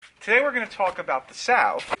Today we're going to talk about the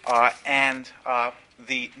South and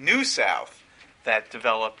the New South that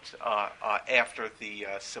developed after the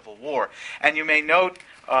Civil War. And you may note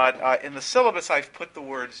in the syllabus I've put the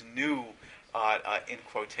words new in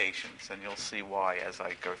quotations, and you'll see why as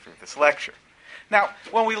I go through this lecture. Now,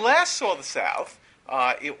 when we last saw the South,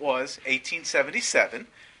 it was 1877.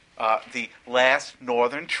 The last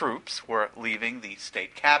Northern troops were leaving the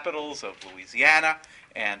state capitals of Louisiana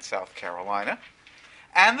and South Carolina.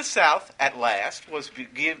 And the South, at last, was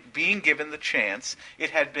being given the chance it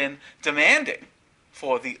had been demanding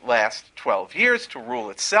for the last 12 years to rule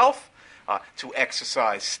itself, to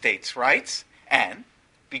exercise states' rights, and,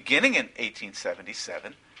 beginning in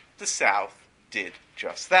 1877, the South did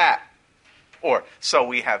just that. Or so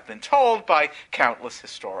we have been told by countless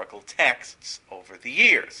historical texts over the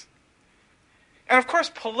years. And of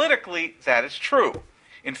course, politically, that is true.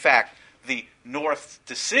 In fact, the North's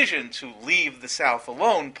decision to leave the South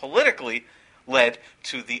alone politically led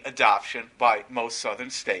to the adoption by most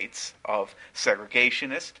Southern states of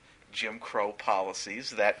segregationist, Jim Crow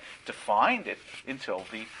policies that defined it until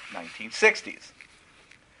the 1960s.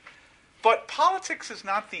 But politics is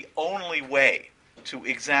not the only way to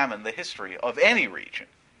examine the history of any region,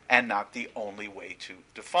 and not the only way to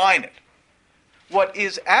define it. What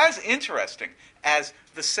is as interesting as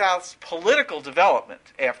the South's political development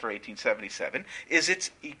after 1877 is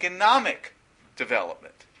its economic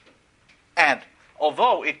development. And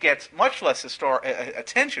although it gets much less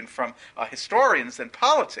attention from historians than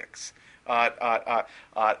politics,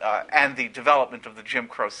 and the development of the Jim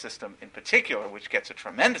Crow system in particular, which gets a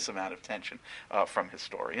tremendous amount of attention from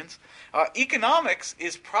historians, economics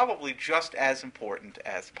is probably just as important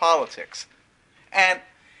as politics. And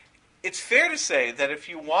it's fair to say that if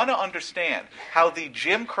you want to understand how the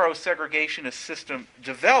Jim Crow segregationist system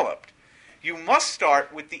developed, you must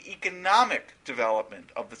start with the economic development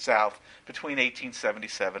of the South between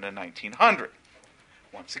 1877 and 1900.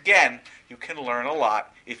 Once again, you can learn a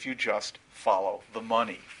lot if you just follow the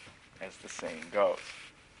money, as the saying goes.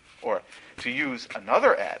 Or, to use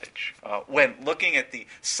another adage, when looking at the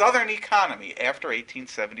Southern economy after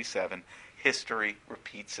 1877, history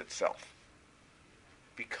repeats itself.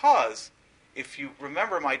 Because, if you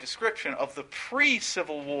remember my description of the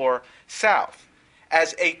pre-Civil War South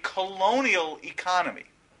as a colonial economy,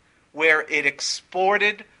 where it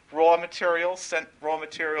exported raw materials, sent raw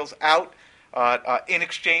materials out in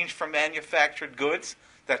exchange for manufactured goods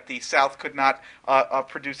that the South could not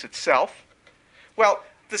produce itself. Well,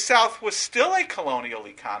 the South was still a colonial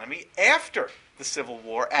economy after the Civil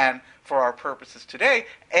War, and for our purposes today,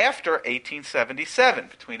 after 1877,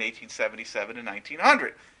 between 1877 and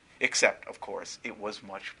 1900. Except, of course, it was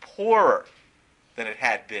much poorer than it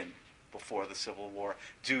had been before the Civil War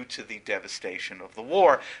due to the devastation of the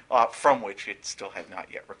war, from which it still had not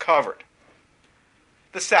yet recovered.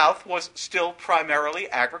 The South was still primarily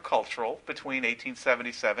agricultural between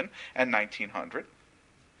 1877 and 1900,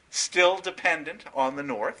 still dependent on the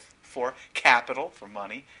North for capital, for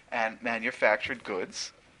money, and manufactured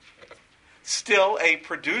goods, still a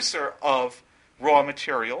producer of raw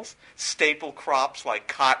materials, staple crops like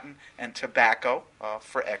cotton and tobacco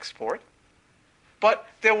for export. But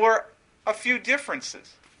there were a few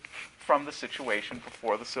differences from the situation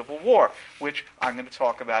before the Civil War, which I'm going to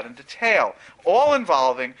talk about in detail, all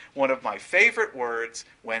involving one of my favorite words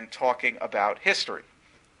when talking about history: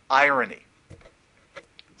 irony.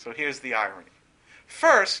 So here's the irony.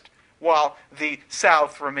 First, while the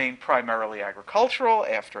South remained primarily agricultural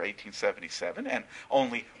after 1877 and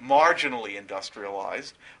only marginally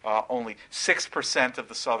industrialized, only 6% of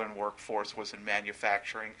the Southern workforce was in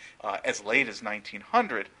manufacturing as late as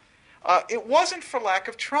 1900, it wasn't for lack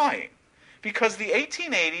of trying, because the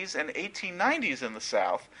 1880s and 1890s in the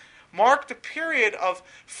South marked a period of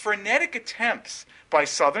frenetic attempts by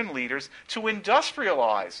Southern leaders to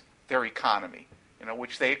industrialize their economy,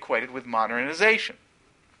 which they equated with modernization.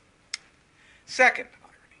 Second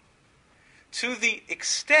irony, to the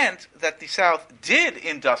extent that the South did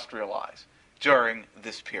industrialize during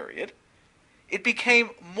this period, it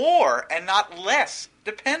became more and not less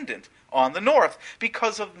dependent on the North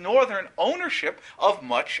because of Northern ownership of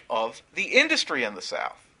much of the industry in the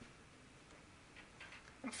South.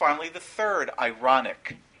 And finally, the third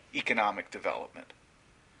ironic economic development.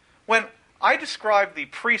 When I describe the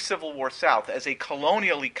pre-Civil War South as a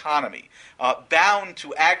colonial economy bound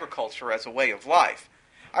to agriculture as a way of life,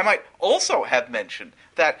 I might also have mentioned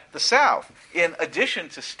that the South, in addition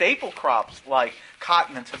to staple crops like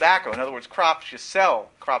cotton and tobacco, in other words, crops you sell,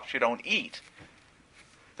 crops you don't eat,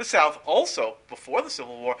 the South also, before the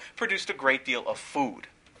Civil War, produced a great deal of food.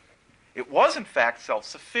 It was, in fact,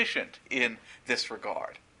 self-sufficient in this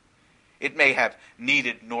regard. It may have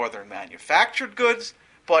needed northern manufactured goods,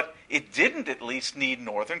 but it didn't at least need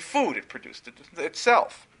northern food. It produced it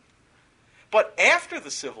itself. But after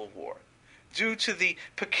the Civil War, due to the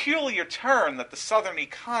peculiar turn that the Southern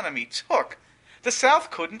economy took, the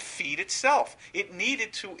South couldn't feed itself. It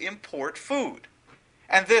needed to import food.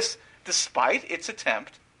 And this despite its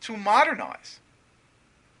attempt to modernize.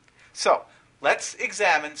 So, let's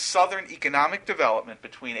examine Southern economic development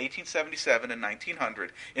between 1877 and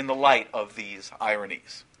 1900 in the light of these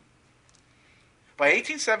ironies. By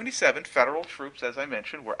 1877, federal troops, as I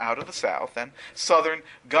mentioned, were out of the South, and Southern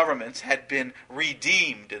governments had been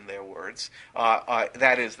redeemed, in their words.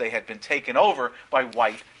 That is, they had been taken over by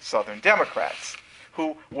white Southern Democrats,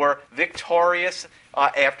 who were victorious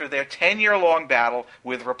after their 10-year-long battle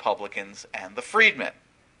with Republicans and the freedmen.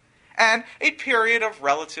 And a period of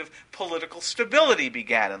relative political stability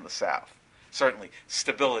began in the South. Certainly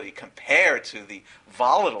stability compared to the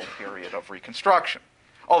volatile period of Reconstruction.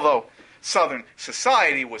 Although Southern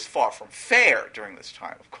society was far from fair during this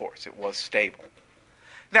time, of course. It was stable.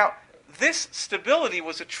 Now, this stability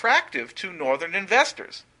was attractive to Northern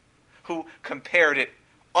investors, who compared it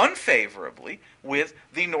unfavorably with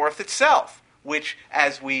the North itself, which,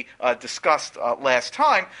 as we discussed last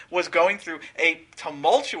time, was going through a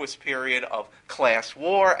tumultuous period of class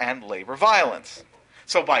war and labor violence.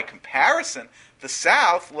 So by comparison, the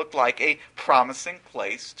South looked like a promising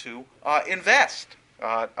place to invest.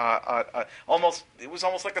 It was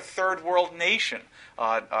almost like a third world nation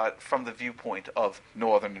from the viewpoint of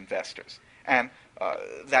Northern investors. And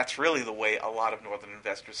that's really the way a lot of Northern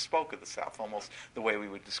investors spoke of the South, almost the way we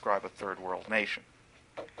would describe a third world nation.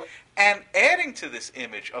 And adding to this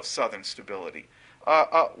image of Southern stability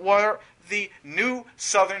were the new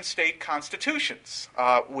Southern state constitutions,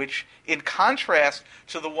 which, in contrast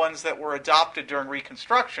to the ones that were adopted during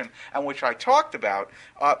Reconstruction and which I talked about,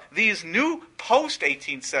 these new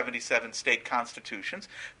post-1877 state constitutions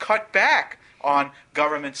cut back on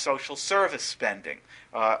government social service spending,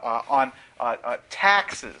 on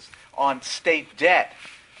taxes, on state debt,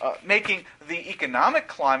 making the economic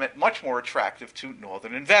climate much more attractive to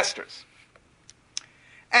Northern investors.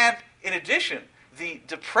 And in addition, the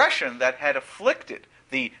depression that had afflicted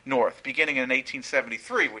the North beginning in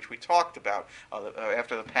 1873, which we talked about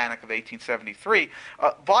after the Panic of 1873,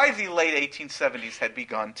 by the late 1870s had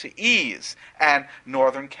begun to ease, and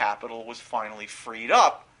Northern capital was finally freed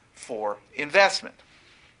up for investment.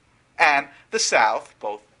 And the South,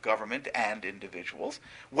 both government and individuals,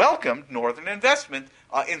 welcomed Northern investment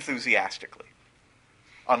enthusiastically.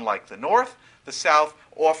 Unlike the North, the South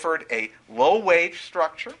offered a low-wage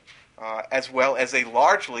structure as well as a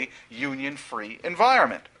largely union-free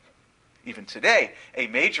environment. Even today, a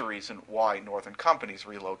major reason why Northern companies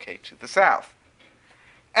relocate to the South.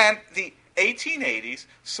 And the 1880s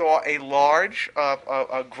saw a large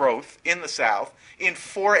growth in the South in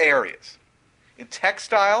 4 areas: in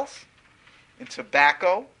textiles, in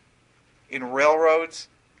tobacco, in railroads,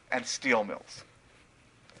 and steel mills.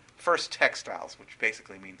 First, textiles, which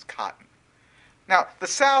basically means cotton. Now, the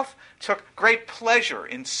South took great pleasure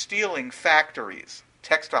in stealing factories,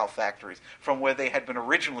 textile factories, from where they had been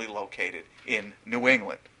originally located in New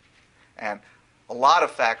England. And a lot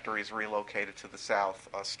of factories relocated to the South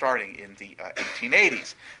starting in the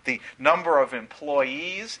 1880s. The number of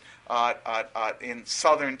employees in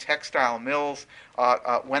Southern textile mills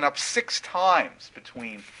went up 6 times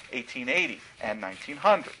between 1880 and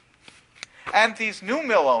 1900. And these new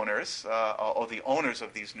mill owners, or the owners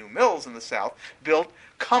of these new mills in the South, built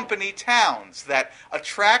company towns that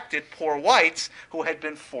attracted poor whites who had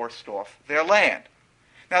been forced off their land.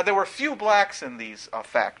 Now, there were few blacks in these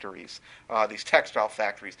factories, these textile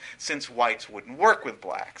factories, since whites wouldn't work with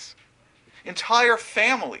blacks. Entire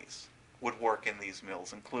families would work in these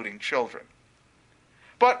mills, including children.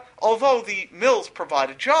 But although the mills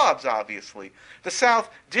provided jobs, obviously, the South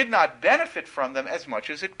did not benefit from them as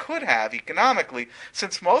much as it could have economically,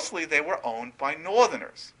 since mostly they were owned by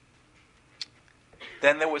Northerners.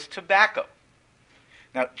 Then there was tobacco.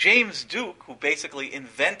 Now, James Duke, who basically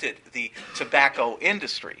invented the tobacco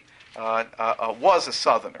industry, was a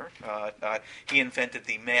Southerner. He invented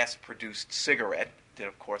the mass-produced cigarette, did,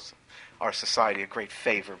 of course, our society a great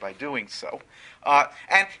favor by doing so.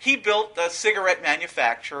 And he built cigarette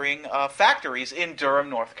manufacturing factories in Durham,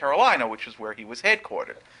 North Carolina, which is where he was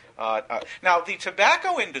headquartered. Now, the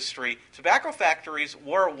tobacco industry, tobacco factories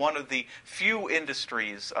were one of the few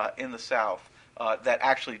industries in the South that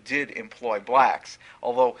actually did employ blacks,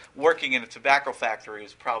 although working in a tobacco factory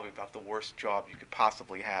is probably about the worst job you could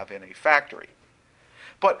possibly have in a factory.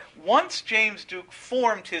 But once James Duke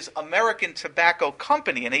formed his American Tobacco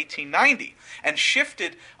Company in 1890 and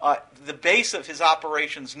shifted the base of his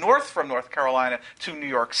operations north from North Carolina to New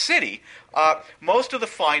York City, most of the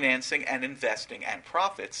financing and investing and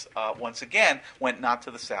profits, once again, went not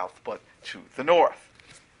to the south but to the north.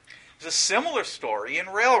 There's a similar story in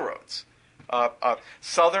railroads.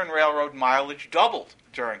 Southern railroad mileage doubled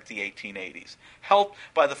during the 1880s, helped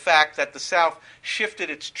by the fact that the South shifted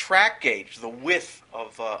its track gauge, the width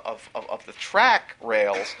of the track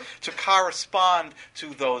rails, to correspond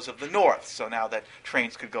to those of the North, so now that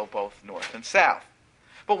trains could go both north and south.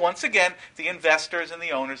 But once again, the investors and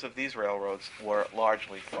the owners of these railroads were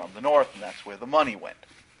largely from the North, and that's where the money went.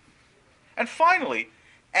 And finally,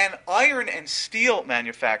 an iron and steel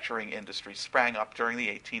manufacturing industry sprang up during the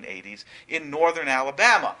 1880s in northern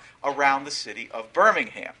Alabama, around the city of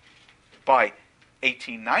Birmingham. By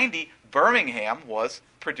 1890, Birmingham was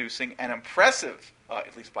producing an impressive,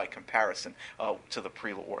 at least by comparison to the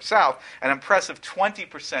pre-war South, an impressive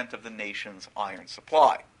 20% of the nation's iron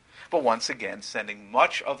supply, but once again sending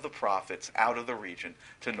much of the profits out of the region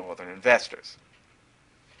to northern investors.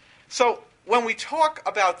 So when we talk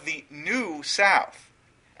about the New South,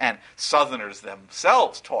 and Southerners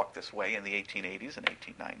themselves talked this way in the 1880s and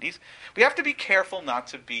 1890s, we have to be careful not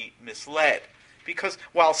to be misled. Because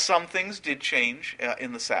while some things did change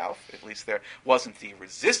in the South, at least there wasn't the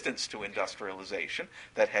resistance to industrialization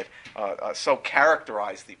that had so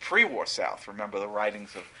characterized the pre-war South. Remember the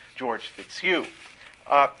writings of George Fitzhugh.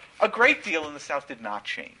 A great deal in the South did not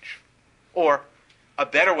change. Or a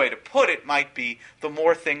better way to put it might be, the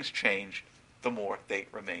more things change, the more they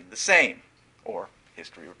remain the same. Or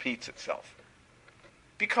history repeats itself.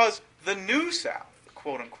 Because the New South, the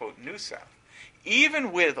quote-unquote New South,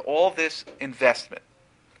 even with all this investment,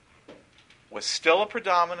 was still a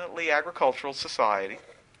predominantly agricultural society.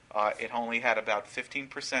 It only had about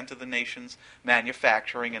 15% of the nation's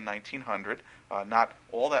manufacturing in 1900, not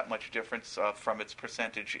all that much difference from its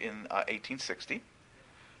percentage in 1860.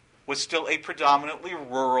 Was still a predominantly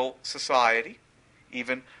rural society,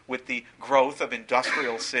 even with the growth of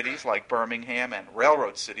industrial cities like Birmingham and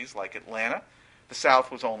railroad cities like Atlanta. The South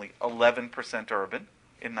was only 11% urban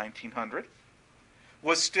in 1900.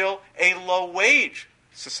 Was still a low-wage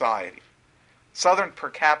society. Southern per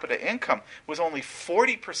capita income was only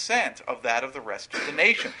 40% of that of the rest of the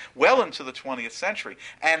nation, well into the 20th century.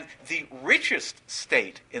 And the richest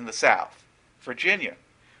state in the South, Virginia,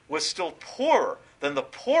 was still poorer than the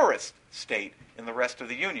poorest state in the rest of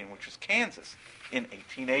the Union, which was Kansas, in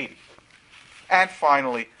 1880. And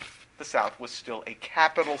finally, the South was still a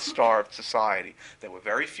capital-starved society. There were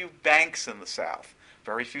very few banks in the South,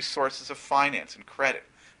 very few sources of finance and credit.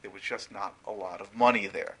 There was just not a lot of money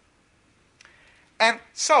there. And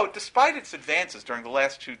so, despite its advances during the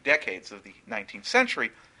last 2 decades of the 19th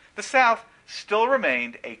century, the South still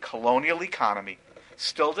remained a colonial economy,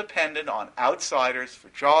 still dependent on outsiders for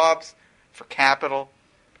jobs, for capital,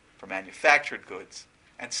 for manufactured goods,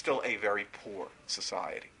 and still a very poor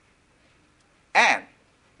society. And,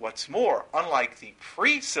 what's more, unlike the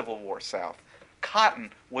pre-Civil War South,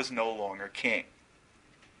 cotton was no longer king.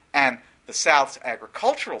 And the South's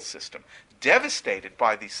agricultural system, devastated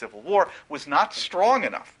by the Civil War, was not strong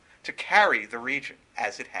enough to carry the region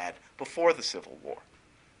as it had before the Civil War.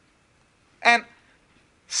 And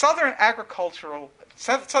Southern agriculture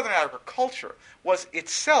was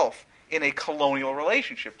itself in a colonial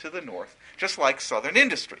relationship to the North, just like Southern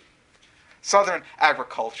industry. Southern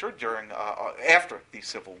agriculture after the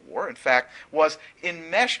Civil War, in fact, was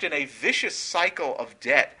enmeshed in a vicious cycle of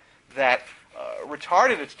debt that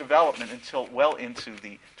retarded its development until well into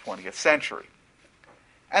the 20th century.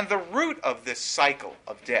 And the root of this cycle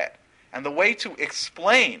of debt, and the way to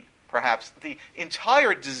explain, perhaps, the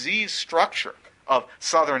entire disease structure of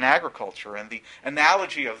Southern agriculture, and the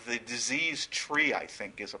analogy of the disease tree, I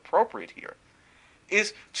think, is appropriate here,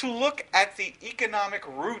 is to look at the economic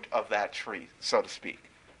root of that tree, so to speak,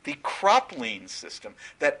 the crop-lien system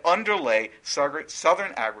that underlay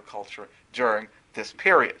Southern agriculture during this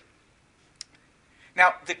period.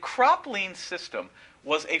 Now, the crop-lien system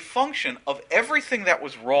was a function of everything that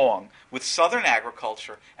was wrong with Southern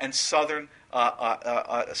agriculture and Southern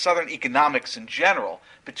economics in general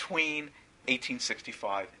between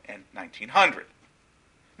 1865 and 1900.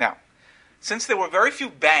 Now, since there were very few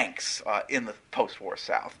banks in the post-war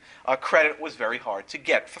South, credit was very hard to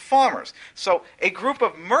get for farmers. So a group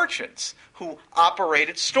of merchants who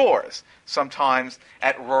operated stores, sometimes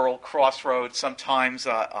at rural crossroads, sometimes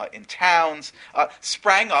in towns,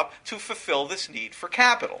 sprang up to fulfill this need for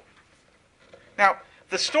capital. Now,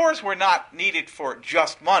 the stores were not needed for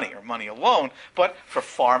just money or money alone, but for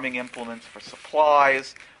farming implements, for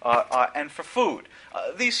supplies, and for food.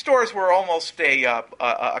 These stores were almost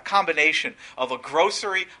a combination of a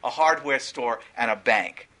grocery, a hardware store, and a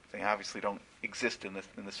bank. They obviously don't exist in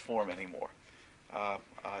this form anymore.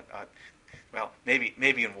 Well, maybe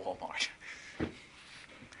in Walmart.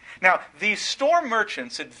 Now, these store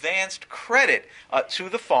merchants advanced credit to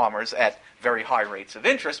the farmers at very high rates of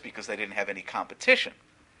interest because they didn't have any competition.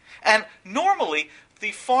 And normally,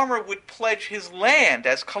 the farmer would pledge his land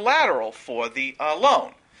as collateral for the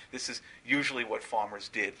loan. This is usually what farmers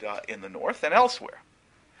did in the North and elsewhere.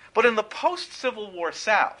 But in the post-Civil War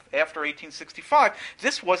South, after 1865,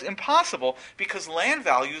 this was impossible because land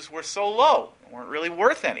values were so low. They weren't really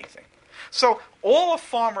worth anything. So all a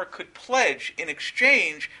farmer could pledge in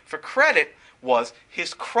exchange for credit was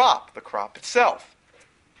his crop, the crop itself.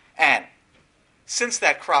 And since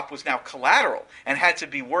that crop was now collateral and had to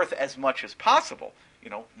be worth as much as possible,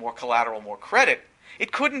 more collateral, more credit,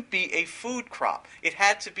 it couldn't be a food crop. It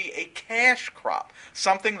had to be a cash crop,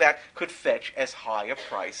 something that could fetch as high a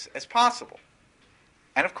price as possible.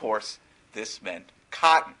 And of course, this meant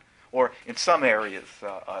cotton, or in some areas,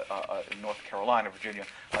 in North Carolina, Virginia,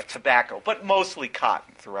 tobacco, but mostly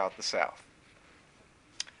cotton throughout the South.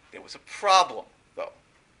 There was a problem, though,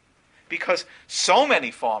 because so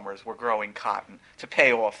many farmers were growing cotton to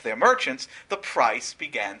pay off their merchants, the price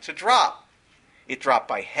began to drop. It dropped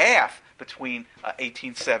by half between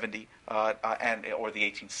 1870 or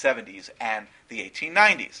the 1870s and the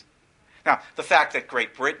 1890s. Now, the fact that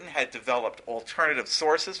Great Britain had developed alternative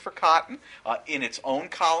sources for cotton in its own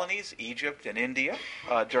colonies, Egypt and India,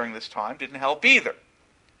 during this time, didn't help either.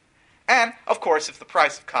 And, of course, if the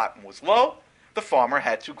price of cotton was low, the farmer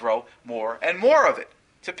had to grow more and more of it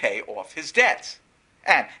to pay off his debts.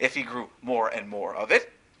 And if he grew more and more of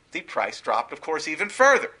it, the price dropped, of course, even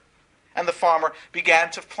further. And the farmer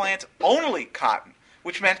began to plant only cotton,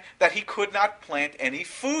 which meant that he could not plant any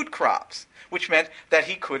food crops, which meant that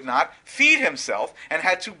he could not feed himself and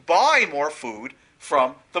had to buy more food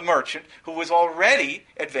from the merchant who was already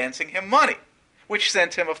advancing him money, which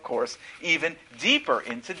sent him, of course, even deeper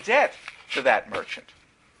into debt to that merchant.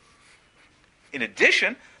 In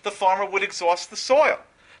addition, the farmer would exhaust the soil,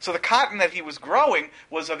 so the cotton that he was growing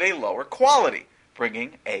was of a lower quality,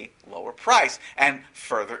 bringing a lower price and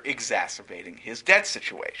further exacerbating his debt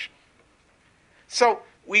situation. So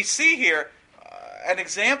we see here an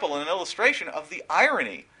example and an illustration of the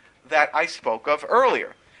irony that I spoke of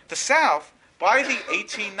earlier. The South, by the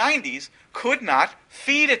 1890s, could not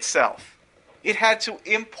feed itself. It had to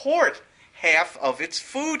import half of its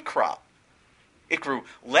food crop. It grew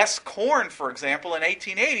less corn, for example, in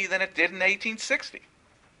 1880 than it did in 1860.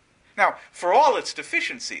 Now, for all its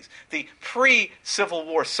deficiencies, the pre-Civil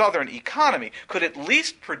War Southern economy could at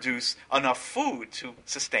least produce enough food to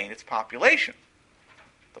sustain its population.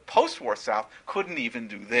 The post-war South couldn't even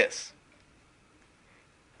do this.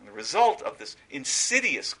 And the result of this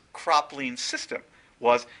insidious crop-lean system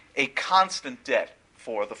was a constant debt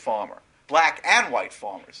for the farmer. Black and white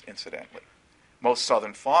farmers, incidentally. Most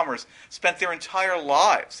Southern farmers spent their entire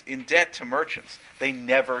lives in debt to merchants. They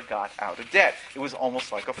never got out of debt. It was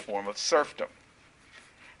almost like a form of serfdom.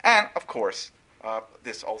 And, of course,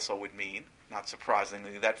 this also would mean, not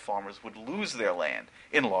surprisingly, that farmers would lose their land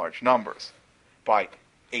in large numbers. By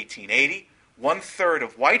 1880, 1/3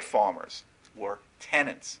 of white farmers were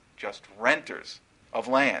tenants, just renters of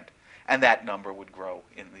land, and that number would grow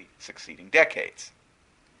in the succeeding decades.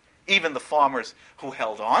 Even the farmers who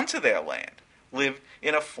held on to their land lived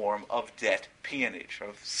in a form of debt peonage,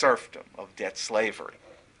 of serfdom, of debt slavery.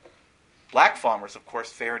 Black farmers, of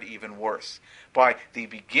course, fared even worse. By the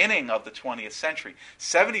beginning of the 20th century,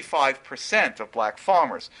 75% of black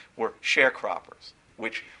farmers were sharecroppers,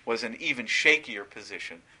 which was an even shakier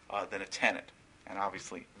position than a tenant, and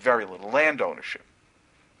obviously very little land ownership.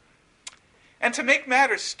 And to make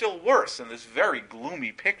matters still worse in this very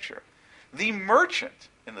gloomy picture, the merchant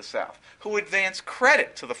in the South, who advanced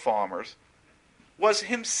credit to the farmers, was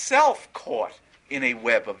himself caught in a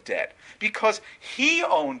web of debt because he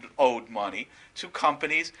owed money to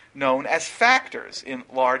companies known as factors in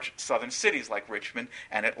large southern cities like Richmond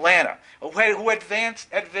and Atlanta, who had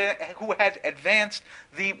advanced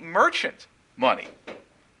the merchant money.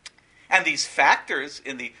 And these factors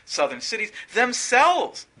in the southern cities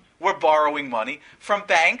themselves were borrowing money from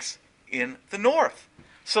banks in the north.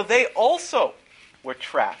 So they also were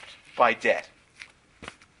trapped by debt.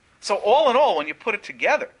 So all in all, when you put it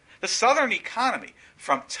together, the Southern economy,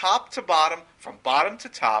 from top to bottom, from bottom to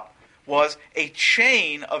top, was a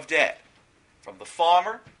chain of debt. From the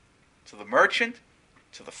farmer, to the merchant,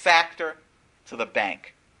 to the factor, to the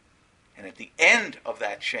bank. And at the end of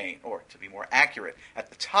that chain, or to be more accurate, at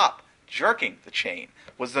the top, jerking the chain,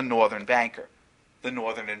 was the northern banker, the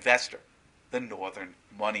northern investor, the northern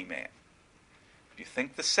money man. If you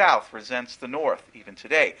think the South resents the North, even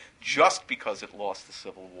today, just because it lost the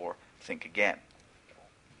Civil War, think again.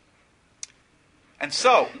 And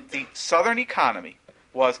so, the Southern economy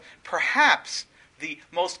was perhaps the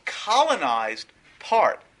most colonized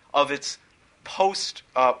part of its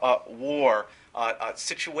post-war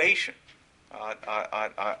situation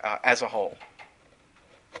as a whole.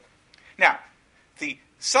 Now, the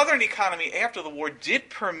Southern economy after the war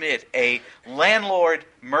did permit a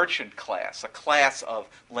landlord-merchant class, a class of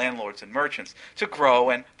landlords and merchants, to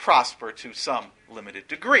grow and prosper to some limited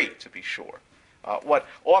degree, to be sure. What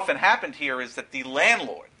often happened here is that the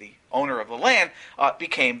landlord, the owner of the land,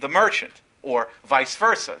 became the merchant, or vice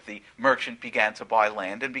versa. The merchant began to buy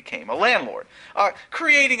land and became a landlord,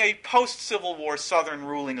 creating a post-Civil War Southern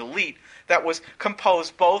ruling elite that was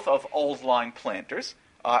composed both of old-line planters,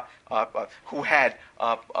 who had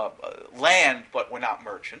land but were not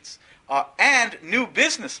merchants, and new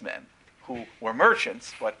businessmen who were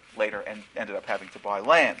merchants but later ended up having to buy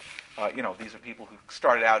land. These are people who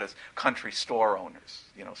started out as country store owners,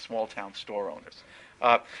 small-town store owners.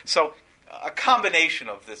 So a combination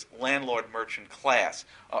of this landlord-merchant class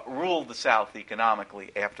ruled the South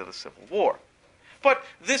economically after the Civil War. But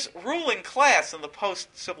this ruling class in the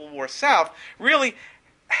post-Civil War South really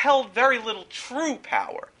held very little true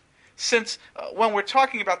power, since when we're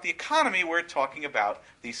talking about the economy, we're talking about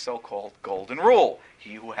the so-called golden rule.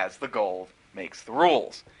 He who has the gold makes the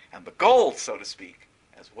rules. And the gold, so to speak,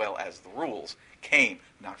 as well as the rules, came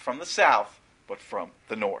not from the South, but from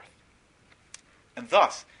the North. And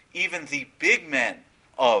thus, even the big men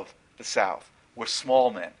of the South were small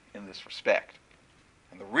men in this respect.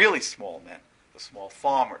 And the really small men, the small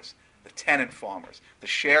farmers, the tenant farmers, the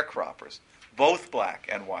sharecroppers, both black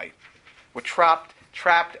and white, were trapped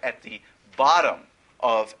at the bottom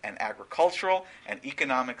of an agricultural and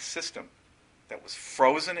economic system that was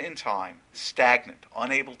frozen in time, stagnant,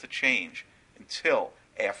 unable to change until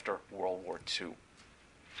after World War II.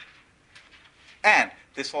 And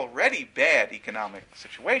this already bad economic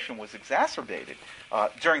situation was exacerbated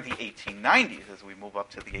during the 1890s, as we move up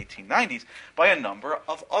to the 1890s, by a number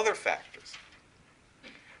of other factors.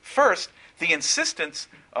 First, the insistence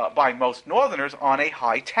by most Northerners on a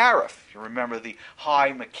high tariff. You remember the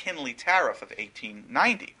high McKinley tariff of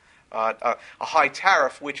 1890, a high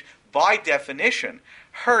tariff which, by definition,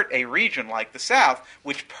 hurt a region like the South,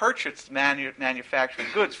 which purchased manufactured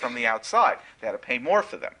goods from the outside. They had to pay more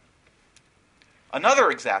for them. Another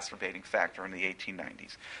exacerbating factor in the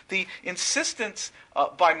 1890s, the insistence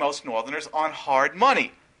by most Northerners on hard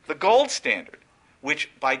money, the gold standard, which,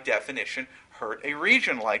 by definition, hurt a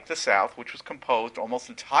region like the South, which was composed almost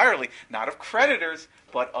entirely not of creditors,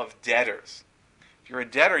 but of debtors. If you're a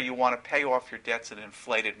debtor, you want to pay off your debts in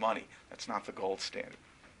inflated money. That's not the gold standard.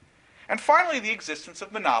 And finally, the existence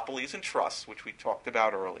of monopolies and trusts, which we talked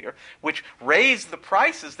about earlier, which raised the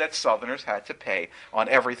prices that Southerners had to pay on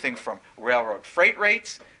everything from railroad freight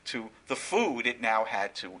rates to the food it now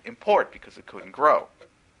had to import because it couldn't grow.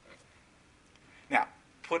 Now,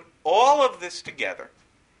 put all of this together,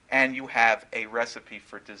 and you have a recipe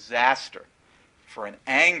for disaster, for an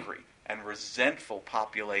angry and resentful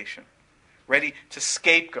population, ready to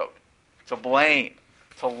scapegoat, to blame,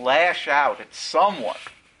 to lash out at someone.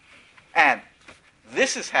 And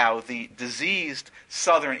this is how the diseased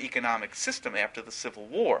Southern economic system after the Civil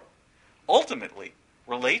War ultimately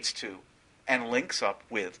relates to and links up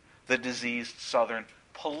with the diseased Southern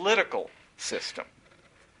political system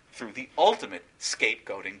through the ultimate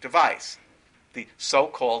scapegoating device, the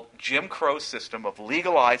so-called Jim Crow system of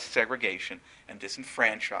legalized segregation and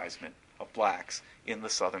disenfranchisement of blacks in the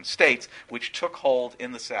Southern states, which took hold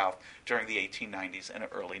in the South during the 1890s and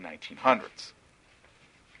early 1900s.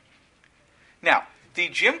 Now, the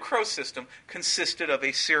Jim Crow system consisted of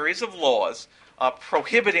a series of laws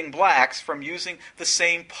prohibiting blacks from using the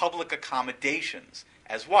same public accommodations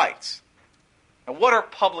as whites. Now, what are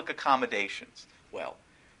public accommodations? Well,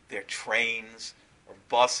 they're trains or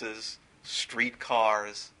buses,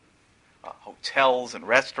 streetcars, hotels and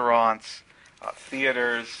restaurants,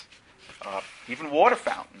 theaters, even water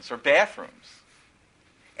fountains or bathrooms.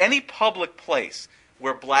 Any public place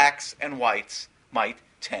where blacks and whites might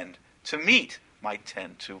tend to meet, might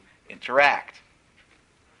tend to interact.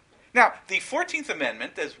 Now, the 14th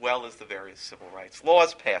Amendment, as well as the various civil rights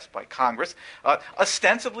laws passed by Congress,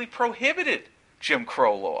 ostensibly prohibited Jim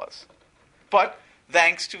Crow laws. But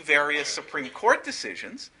thanks to various Supreme Court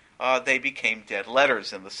decisions, they became dead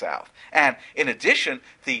letters in the South. And in addition,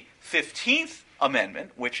 the 15th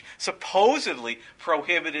Amendment, which supposedly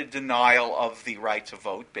prohibited denial of the right to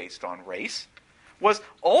vote based on race, was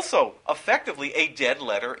also effectively a dead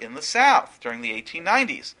letter in the South during the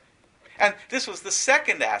 1890s. And this was the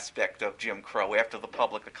second aspect of Jim Crow after the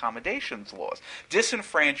public accommodations laws,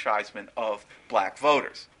 disenfranchisement of black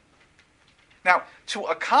voters. Now, to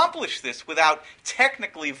accomplish this without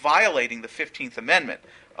technically violating the 15th Amendment,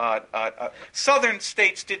 Southern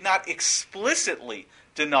states did not explicitly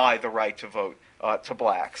deny the right to vote to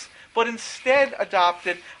blacks, but instead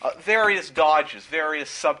adopted various dodges,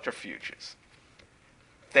 various subterfuges.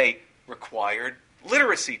 They required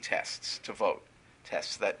literacy tests to vote,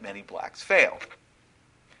 tests that many blacks failed.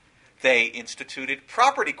 They instituted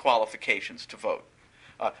property qualifications to vote,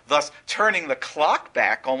 thus turning the clock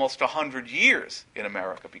back almost 100 years in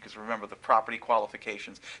America, because remember, the property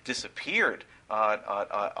qualifications disappeared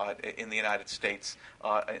in the United States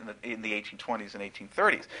in the 1820s and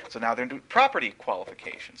 1830s. So now they're doing property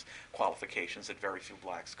qualifications that very few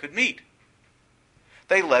blacks could meet.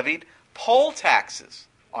 They levied poll taxes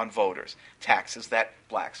on voters, taxes that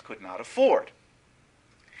blacks could not afford.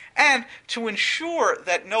 And to ensure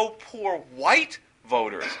that no poor white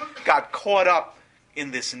voters got caught up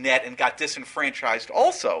in this net and got disenfranchised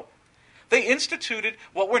also, they instituted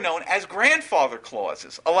what were known as grandfather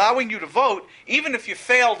clauses, allowing you to vote even if you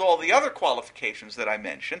failed all the other qualifications that I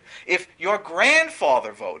mentioned, if your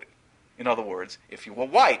grandfather voted. In other words, if you were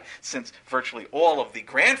white, since virtually all of the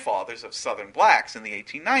grandfathers of Southern blacks in the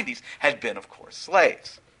 1890s had been, of course,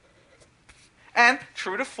 slaves. And,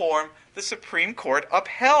 true to form, the Supreme Court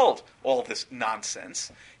upheld all this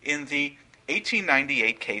nonsense in the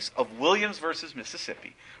 1898 case of Williams versus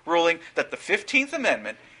Mississippi, ruling that the 15th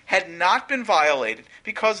Amendment had not been violated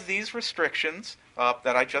because these restrictions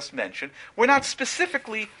that I just mentioned were not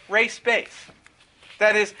specifically race-based.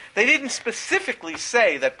 That is, they didn't specifically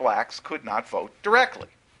say that blacks could not vote directly.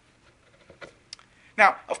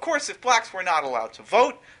 Now, of course, if blacks were not allowed to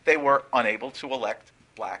vote, they were unable to elect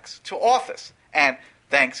blacks to office. And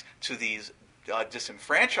thanks to these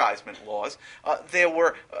disenfranchisement laws, there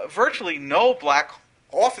were virtually no black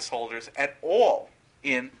office holders at all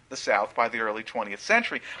in the South by the early 20th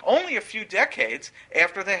century, only a few decades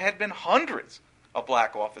after there had been hundreds of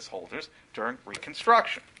black office holders during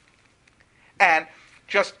Reconstruction. And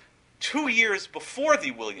just 2 years before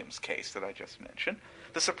the Williams case that I just mentioned,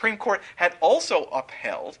 the Supreme Court had also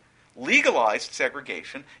upheld legalized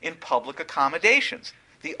segregation in public accommodations,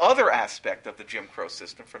 the other aspect of the Jim Crow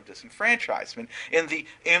system from disenfranchisement, in the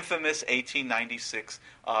infamous 1896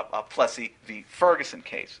 Plessy v. Ferguson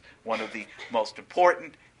case, one of the most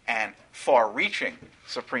important and far-reaching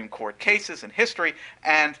Supreme Court cases in history,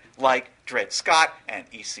 and like Dred Scott and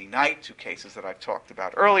E.C. Knight, two cases that I've talked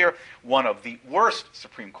about earlier, one of the worst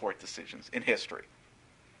Supreme Court decisions in history.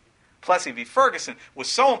 Plessy v. Ferguson was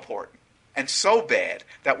so important and so bad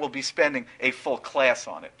that we'll be spending a full class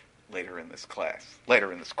on it later in this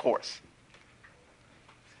course.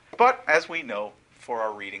 But as we know from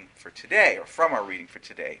our reading for today,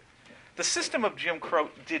 the system of Jim Crow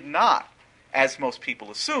did not, as most people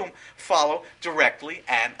assume, follow directly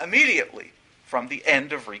and immediately from the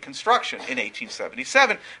end of Reconstruction in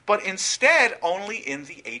 1877, but instead only in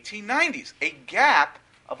the 1890s, a gap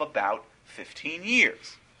of about 15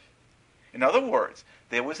 years. In other words,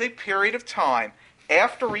 there was a period of time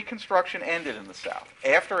after Reconstruction ended in the South,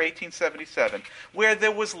 after 1877, where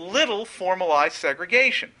there was little formalized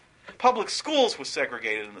segregation. Public schools were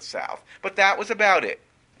segregated in the South, but that was about it,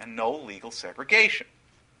 and no legal segregation.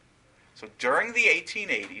 So during the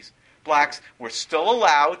 1880s, blacks were still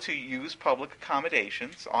allowed to use public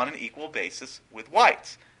accommodations on an equal basis with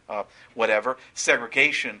whites. Whatever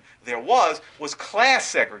segregation there was class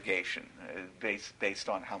segregation, based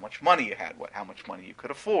on how much money you had, how much money you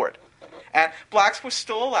could afford. And blacks were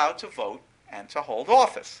still allowed to vote and to hold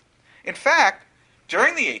office. In fact,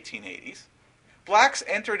 during the 1880s, blacks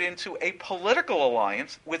entered into a political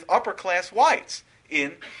alliance with upper-class whites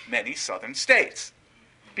in many southern states,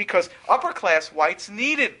 because upper-class whites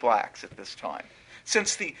needed blacks at this time,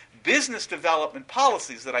 since the business development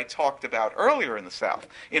policies that I talked about earlier in the South,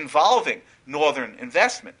 involving northern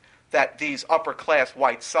investment, that these upper-class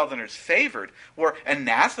white Southerners favored, were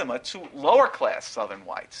anathema to lower-class Southern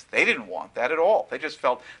whites. They didn't want that at all. They just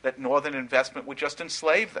felt that northern investment would just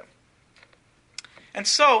enslave them. And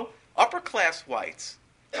so, upper-class whites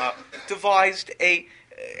devised a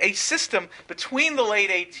system between the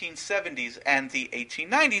late 1870s and the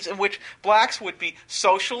 1890s in which blacks would be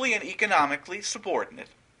socially and economically subordinate,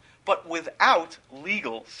 but without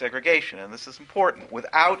legal segregation. And this is important,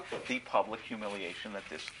 without the public humiliation that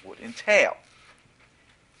this would entail.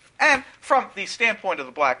 And from the standpoint of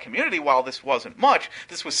the black community, while this wasn't much,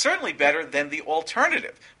 this was certainly better than the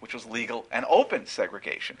alternative, which was legal and open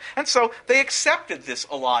segregation. And so they accepted this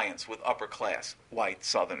alliance with upper-class white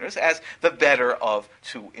Southerners as the better of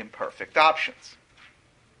two imperfect options.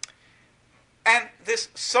 And this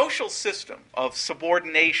social system of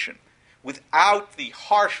subordination, without the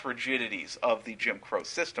harsh rigidities of the Jim Crow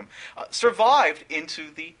system, survived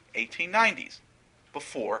into the 1890s,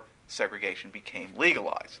 before segregation became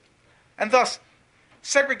legalized. And thus,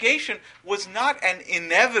 segregation was not an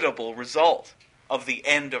inevitable result of the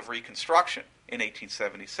end of Reconstruction in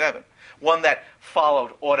 1877, one that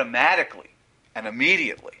followed automatically and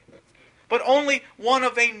immediately, but only one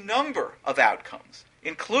of a number of outcomes,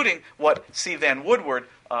 including what C. Vann Woodward,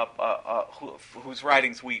 whose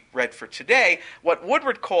writings we read for today, what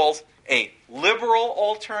Woodward calls a liberal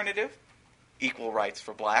alternative, equal rights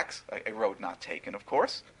for blacks, a road not taken, of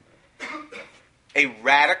course, a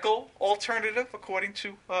radical alternative, according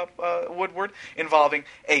to Woodward, involving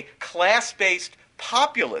a class-based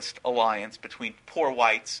populist alliance between poor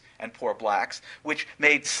whites and poor blacks, which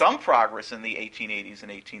made some progress in the 1880s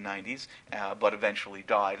and 1890s, but eventually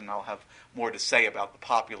died, and I'll have more to say about the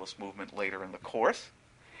populist movement later in the course,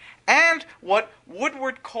 and what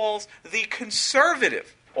Woodward calls the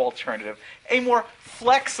conservative alternative, a more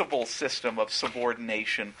flexible system of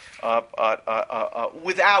subordination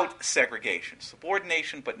without segregation.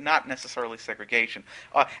 Subordination, but not necessarily segregation.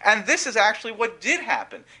 And this is actually what did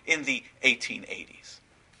happen in the 1880s.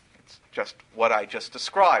 It's just what I just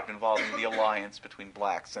described, involving the alliance between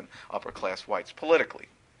blacks and upper-class whites politically.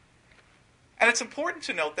 And it's important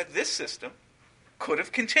to note that this system could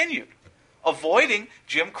have continued, avoiding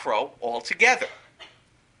Jim Crow altogether.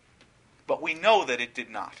 But we know that it did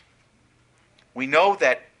not. We know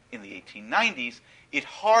that in the 1890s, it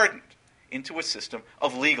hardened into a system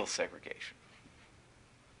of legal segregation.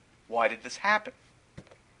 Why did this happen?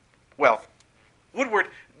 Well, Woodward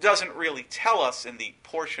doesn't really tell us in the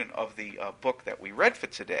portion of the book that we read for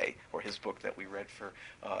today, or his book that we read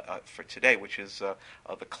for today, which is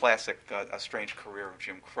the classic A Strange Career of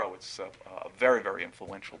Jim Crow. It's a very, very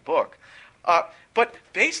influential book. But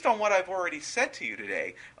based on what I've already said to you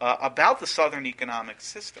today about the Southern economic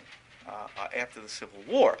system after the Civil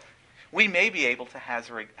War, we may be able to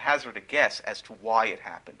hazard a guess as to why it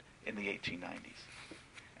happened in the 1890s.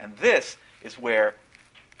 And this is where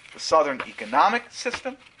the Southern economic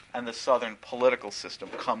system and the Southern political system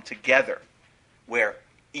come together, where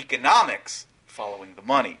economics, following the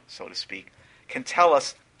money, so to speak, can tell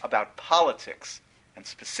us about politics, and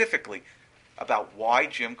specifically about why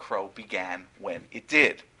Jim Crow began when it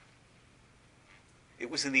did.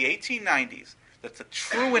 It was in the 1890s that the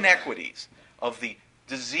true inequities of the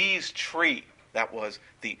diseased tree that was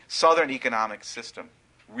the Southern economic system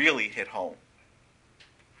really hit home.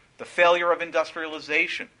 The failure of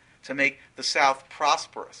industrialization to make the South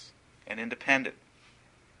prosperous and independent.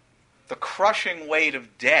 The crushing weight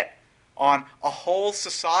of debt on a whole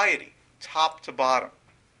society, top to bottom.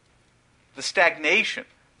 The stagnation,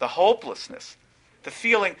 the hopelessness, the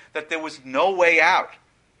feeling that there was no way out.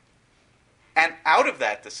 And out of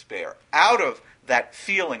that despair, out of that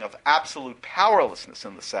feeling of absolute powerlessness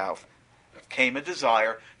in the South, came a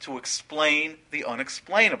desire to explain the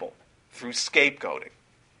unexplainable through scapegoating,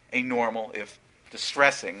 a normal, if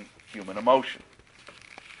distressing, human emotion.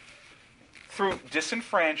 Through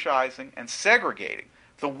disenfranchising and segregating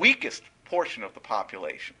the weakest portion of the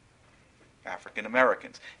population, African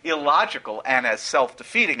Americans. Illogical and as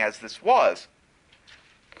self-defeating as this was,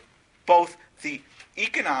 both the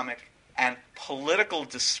economic and political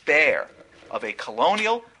despair of a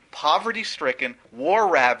colonial, poverty-stricken,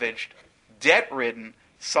 war-ravaged, debt-ridden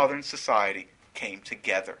Southern society came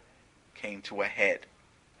together, came to a head.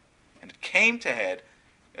 And it came to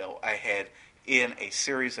a head in a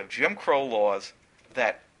series of Jim Crow laws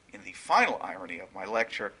that, in the final irony of my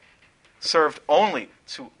lecture, served only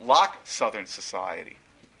to lock Southern society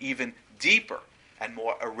even deeper and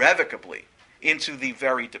more irrevocably into the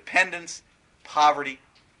very dependence, poverty,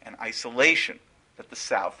 and isolation that the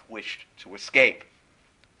South wished to escape.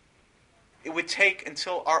 It would take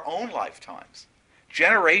until our own lifetimes,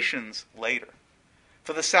 generations later,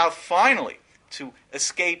 for the South finally to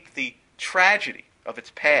escape the tragedy of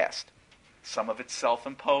its past, some of it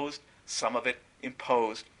self-imposed, some of it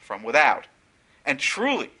imposed from without, and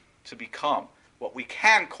truly to become what we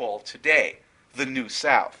can call today the New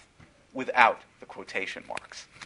South, without the quotation marks.